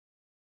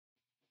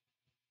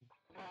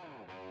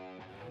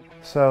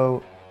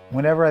So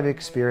whenever I've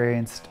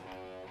experienced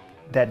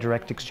that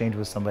direct exchange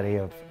with somebody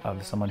of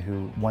someone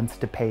who wants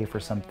to pay for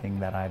something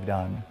that I've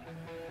done,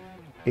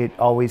 it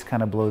always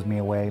kind of blows me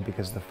away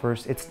because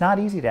it's not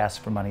easy to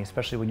ask for money,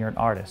 especially when you're an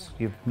artist.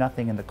 You have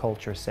nothing in the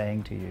culture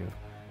saying to you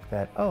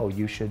that, oh,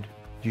 you should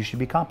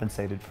be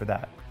compensated for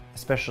that,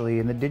 especially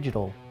in the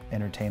digital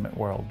entertainment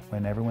world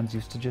when everyone's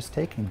used to just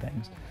taking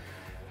things.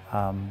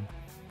 I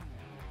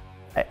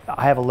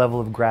have a level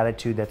of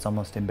gratitude that's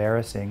almost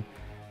embarrassing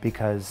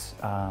because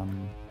I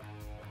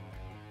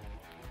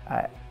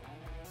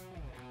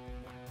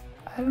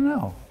don't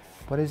know.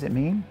 What does it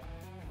mean?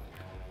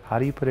 How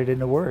do you put it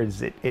into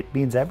words? It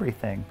means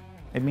everything.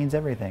 It means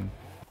everything.